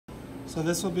So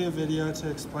this will be a video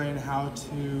to explain how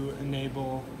to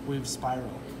enable weave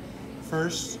spiral.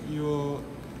 First, you'll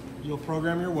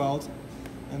program your weld,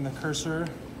 and the cursor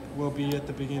will be at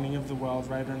the beginning of the weld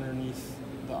right underneath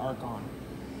the arc on.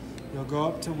 You'll go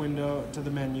up to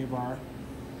the menu bar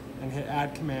and hit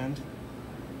add command,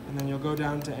 and then you'll go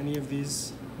down to any of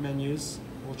these menus.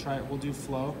 We'll do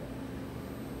flow,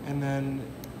 and then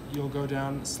you'll go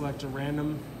down, select a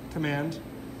random command,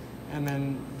 and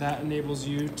then that enables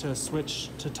you to switch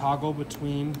to toggle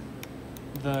between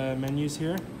the menus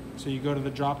here. So you go to the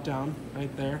drop down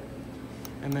right there,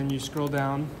 and then you scroll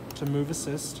down to move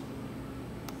assist,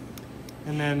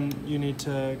 and then you need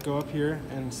to go up here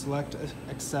and select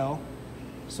Excel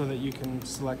so that you can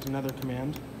select another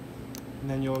command, and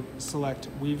then you'll select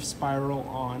weave spiral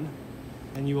on,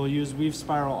 and you will use weave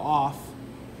spiral off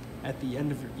at the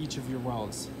end of each of your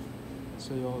welds.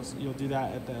 So you'll do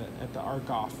that at the arc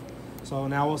off. So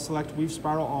now we'll select weave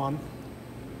spiral on,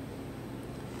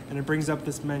 and it brings up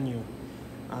this menu.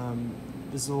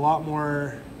 This is a lot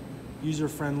more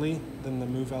user-friendly than the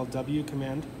move LW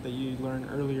command that you learned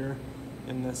earlier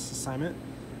in this assignment.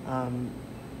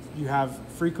 You have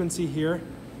frequency here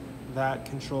that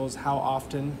controls how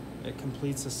often it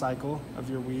completes a cycle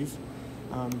of your weave.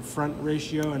 Front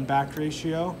ratio and back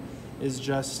ratio is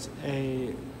just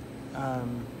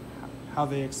how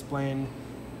they explain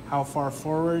how far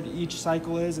forward each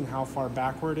cycle is and how far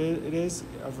backward it is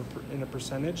in a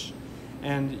percentage.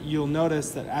 And you'll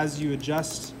notice that as you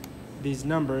adjust these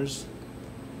numbers,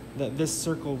 that this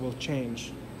circle will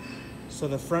change. So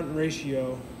the front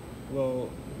ratio will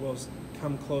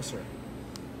come closer.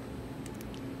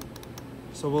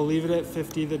 So we'll leave it at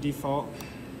 50, the default.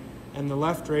 And the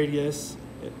left radius,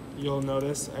 you'll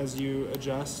notice as you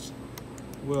adjust,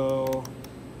 will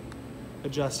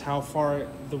adjust how far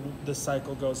the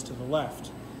cycle goes to the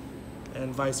left,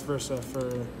 and vice versa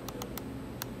for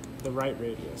the right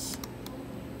radius.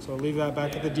 So leave that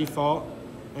back at the default,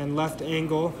 and left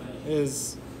angle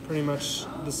is pretty much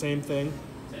the same thing.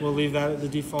 We'll leave that at the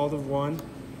default of 1,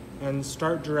 and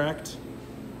start direct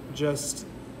just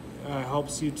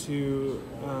helps you to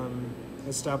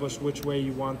establish which way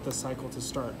you want the cycle to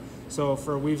start. So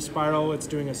for a weave spiral, it's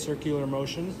doing a circular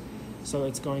motion, so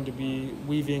it's going to be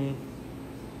weaving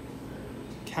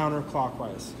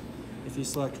counterclockwise. If you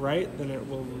select right, then it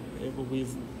will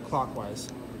weave clockwise.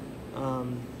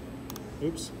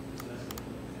 Oops.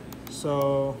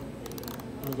 So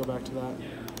let me go back to that.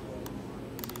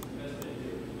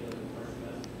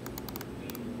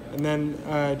 And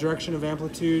then direction of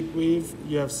amplitude weave,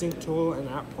 you have sync tool and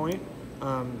at point.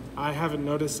 I haven't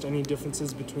noticed any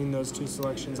differences between those two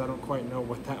selections. I don't quite know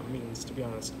what that means, to be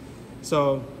honest.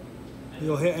 So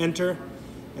you'll hit enter,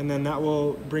 and then that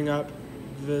will bring up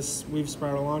this weave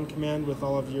spiral on command with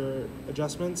all of your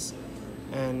adjustments,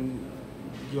 and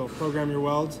you'll program your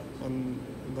weld, and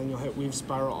then you'll hit weave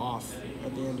spiral off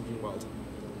at the end of your weld.